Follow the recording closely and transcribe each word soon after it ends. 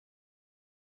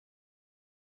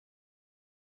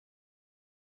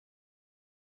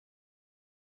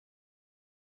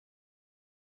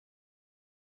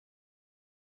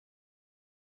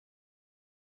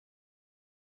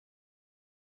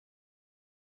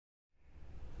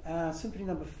Symphony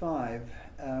No.5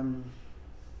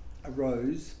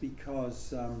 arose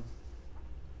because,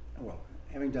 well,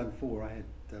 having done 4, I had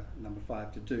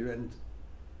No.5 to do, and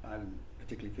I didn't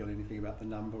particularly feel anything about the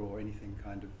number or anything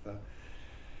kind of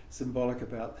symbolic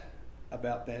about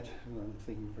that. I'm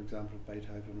thinking, for example, of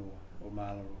Beethoven or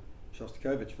Mahler or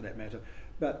Shostakovich for that matter.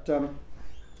 But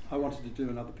I wanted to do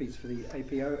another piece for the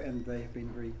APO, and they have been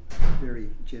very, very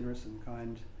generous and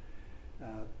kind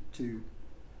to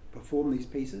perform these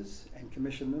pieces and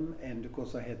commission them. And of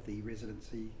course I had the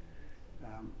residency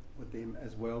with them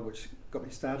as well, which got me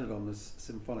started on this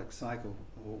symphonic cycle,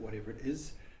 or whatever it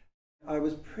is. I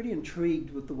was pretty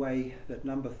intrigued with the way that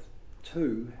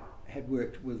No.2 had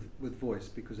worked with voice,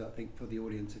 because I think for the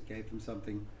audience it gave them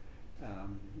something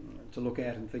to look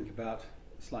at and think about,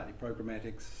 slightly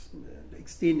programmatic,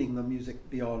 extending the music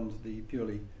beyond the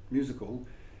purely musical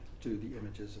to the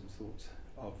images and thoughts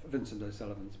of Vincent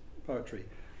O'Sullivan's poetry.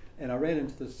 And I ran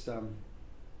into this,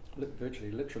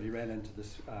 literally ran into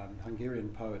this Hungarian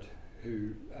poet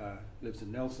who lives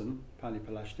in Nelson, Pani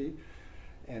Palaszti,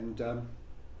 and the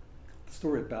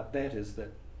story about that is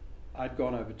that I'd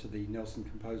gone over to the Nelson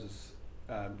Composers,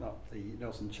 not the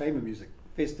Nelson Chamber Music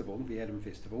Festival, the Adam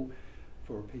Festival,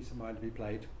 for a piece of mine to be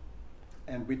played,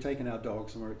 and we'd taken our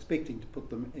dogs and were expecting to put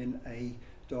them in a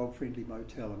dog-friendly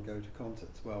motel and go to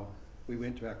concerts. Well, we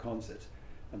went to our concert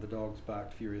and the dogs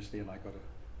barked furiously, and I got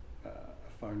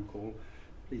a phone call,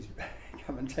 please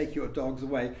come and take your dogs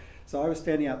away. So I was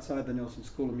standing outside the Nelson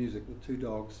School of Music with 2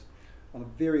 dogs on a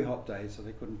very hot day, so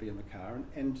they couldn't be in the car,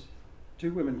 and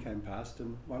 2 women came past,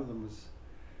 and one of them was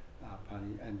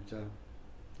Pani, and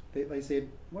they said,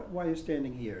 why are you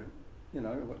standing here? You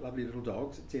know, what lovely little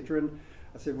dogs, etc. And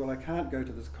I said, well, I can't go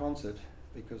to this concert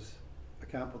because I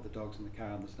can't put the dogs in the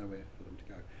car and there's nowhere for them to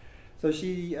go. So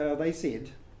they said,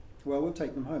 well, we'll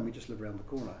take them home, we just live around the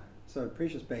corner. So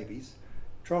precious babies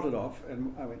trotted off,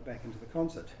 and I went back into the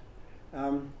concert.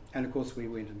 And of course we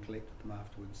went and collected them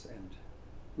afterwards, and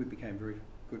we became very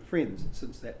good friends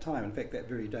since that time. In fact, that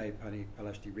very day, Pani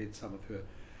Palaszti read some of her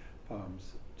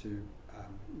poems to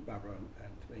Barbara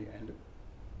and me, and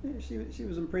yeah, she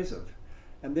was impressive.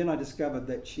 And then I discovered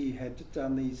that she had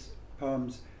done these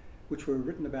poems which were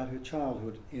written about her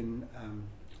childhood in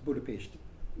Budapest,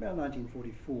 about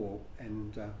 1944,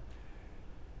 and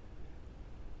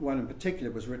one in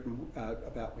particular was written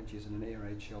about when she was in an air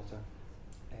raid shelter,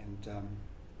 and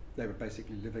they were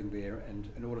basically living there, and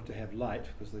in order to have light,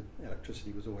 because the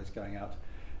electricity was always going out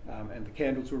and the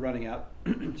candles were running out,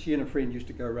 she and a friend used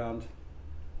to go around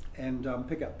and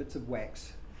pick up bits of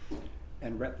wax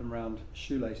and wrap them around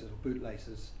shoelaces or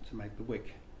bootlaces to make the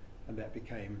wick, and that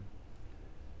became,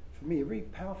 for me, a very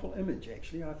powerful image.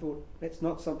 Actually, I thought that's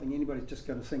not something anybody's just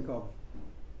going to think of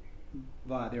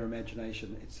via their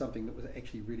imagination. It's something that was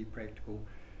actually really practical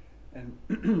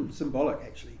and symbolic,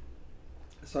 actually.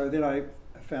 So then I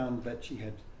found that she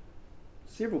had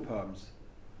several poems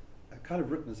kind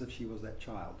of written as if she was that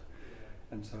child,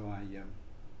 and so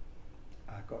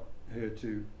I got her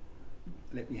to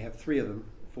let me have 3 of them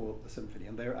for the symphony,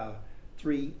 and there are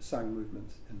 3 sung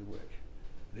movements in the work.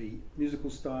 The musical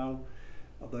style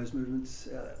of those movements,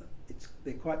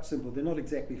 they're quite simple. They're not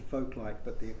exactly folk-like,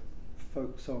 but they're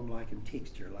folk song-like in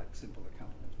texture, like simple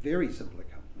accompaniments, very simple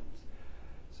accompaniments.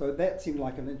 So that seemed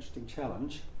like an interesting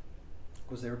challenge,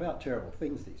 because they're about terrible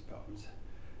things, these poems,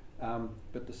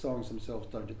 but the songs themselves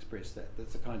don't express that.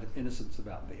 There's a kind of innocence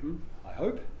about them, I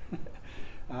hope,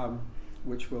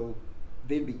 which will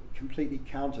then be completely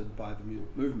countered by the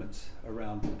movements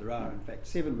around them. There are, in fact,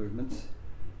 7 movements.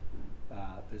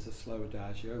 There's a slow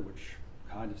adagio, which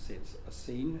kind of sets a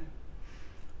scene,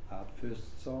 the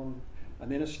first song,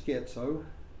 and then a scherzo,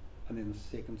 and then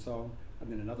the second song,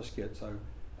 and then another scherzo,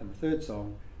 and the third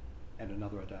song, and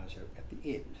another adagio at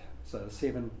the end. So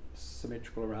 7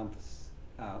 symmetrical around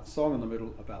the song in the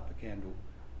middle about the candle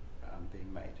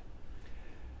being made.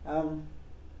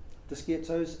 The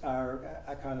scherzos are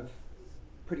kind of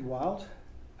pretty wild.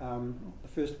 The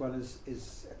first one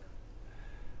is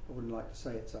I wouldn't like to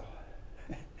say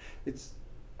it's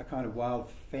a kind of wild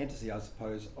fantasy, I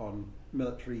suppose, on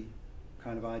military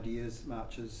kind of ideas,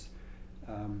 marches,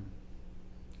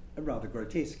 rather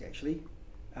grotesque actually.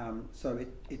 So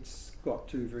it's got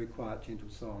 2 very quiet, gentle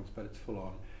songs, but it's full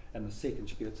on. And the second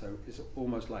scherzo is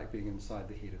almost like being inside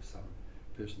the head of some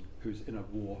person who's in a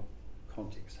war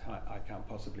context. I can't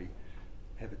possibly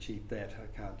have achieved that. I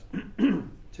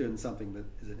can't turn something that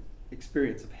is an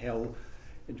experience of hell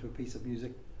into a piece of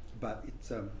music, but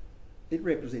it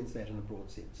represents that in a broad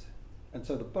sense. And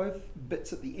so both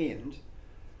bits at the end,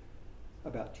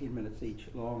 about 10 minutes each,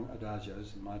 long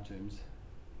adagios in my terms,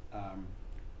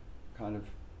 kind of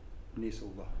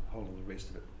nestle the whole of the rest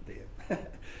of it there.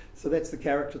 So that's the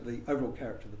character, the overall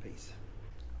character of the piece.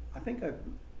 I think I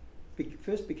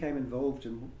first became involved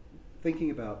in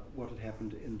thinking about what had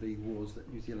happened in the wars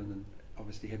that New Zealand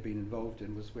obviously had been involved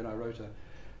in was when I wrote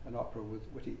an opera with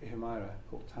Whitty Hermira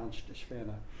called SOUNZ.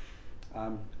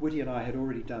 Whitty and I had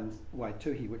already done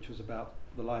Waituhi, which was about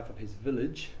the life of his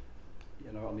village,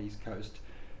 on the east coast,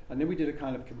 and then we did a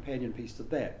kind of companion piece to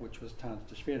that, which was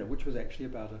SOUNZ, which was actually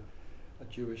about a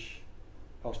Jewish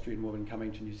Austrian woman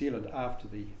coming to New Zealand after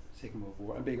the Second World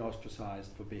War and being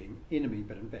ostracised for being enemy,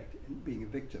 but in fact being a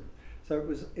victim. So it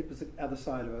was the other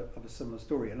side of a similar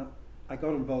story, and I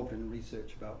got involved in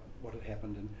research about what had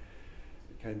happened and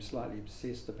became slightly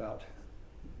obsessed about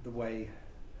the way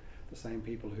the same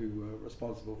people who were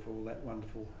responsible for all that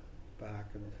wonderful Bach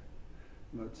and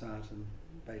Mozart and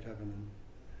Beethoven, and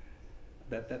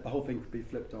that the whole thing could be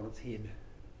flipped on its head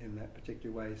in that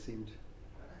particular way seemed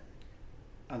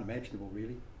unimaginable,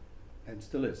 really, and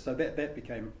still is. So that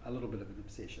became a little bit of an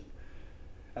obsession.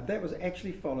 And that was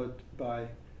actually followed by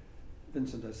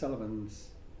Vincent O'Sullivan's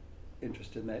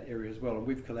interest in that area as well, and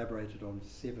we've collaborated on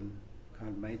 7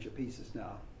 kind of major pieces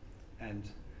now, and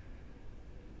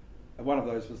one of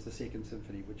those was the Second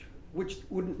Symphony, which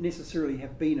wouldn't necessarily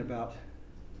have been about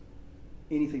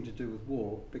anything to do with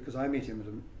war, because I met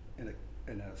him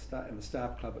in the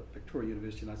staff club at Victoria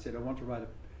University, and I said, I want to write a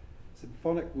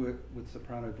symphonic work with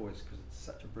soprano voice because it's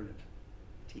such a brilliant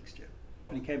texture.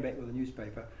 And he came back with a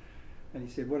newspaper and he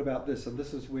said, what about this? And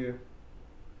this is where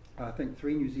I think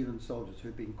 3 New Zealand soldiers who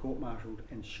had been court-martialed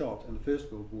and shot in the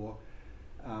First World War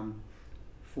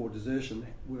for desertion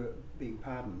were being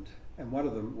pardoned, and one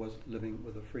of them was living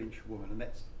with a French woman, and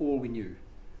that's all we knew.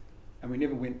 And we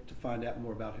never went to find out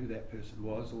more about who that person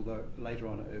was, although later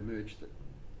on it emerged that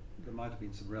there might have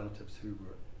been some relatives who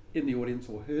were in the audience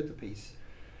or heard the piece.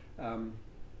 And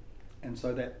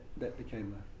so that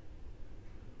became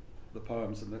the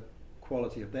poems and the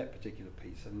quality of that particular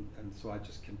piece, and so I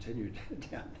just continued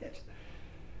down that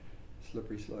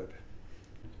slippery slope.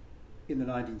 In the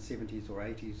 1970s or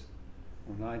 80s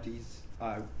or 90s,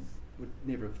 I would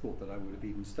never have thought that I would have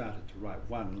even started to write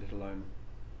one, let alone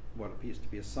what appears to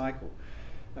be a cycle.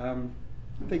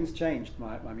 Things changed,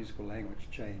 my musical language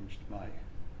changed, my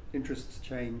interests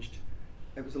changed.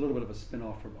 It was a little bit of a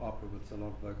spin-off from opera with a lot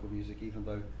of vocal music, even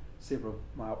though several of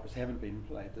my operas haven't been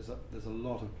played. There's a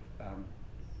lot of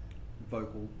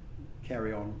vocal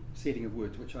carry-on setting of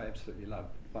words, which I absolutely love,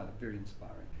 find it very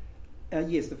inspiring.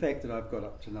 Yes, the fact that I've got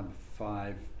up to number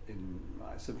 5 in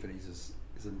my symphonies is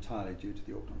entirely due to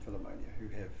the Auckland Philharmonia, who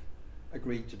have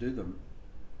agreed to do them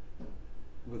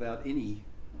without any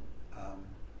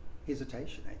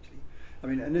hesitation, actually. I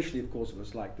mean, initially, of course, it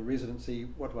was like the residency.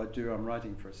 What do? I'm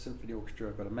writing for a symphony orchestra.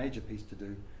 I've got a major piece to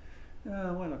do.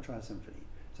 Why not try a symphony?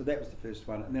 So that was the first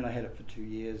one, and then I had it for 2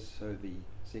 years. So the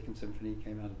Second Symphony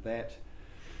came out of that,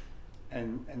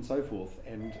 and so forth.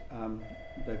 And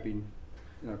they've been,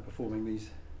 performing these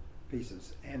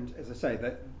pieces. And as I say,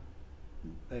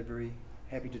 they're very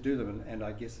happy to do them, and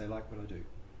I guess they like what I do.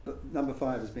 But number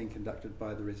 5 is being conducted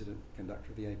by the resident conductor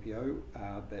of the APO.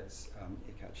 That's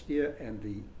Eckhart Stier, and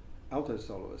the alto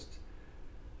soloist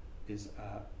is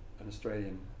an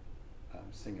Australian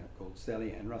singer called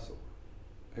Sally Ann Russell,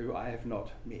 who I have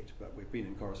not met, but we've been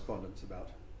in correspondence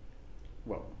about,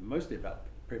 well, mostly about the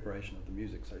preparation of the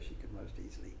music so she could most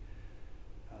easily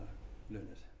learn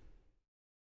it.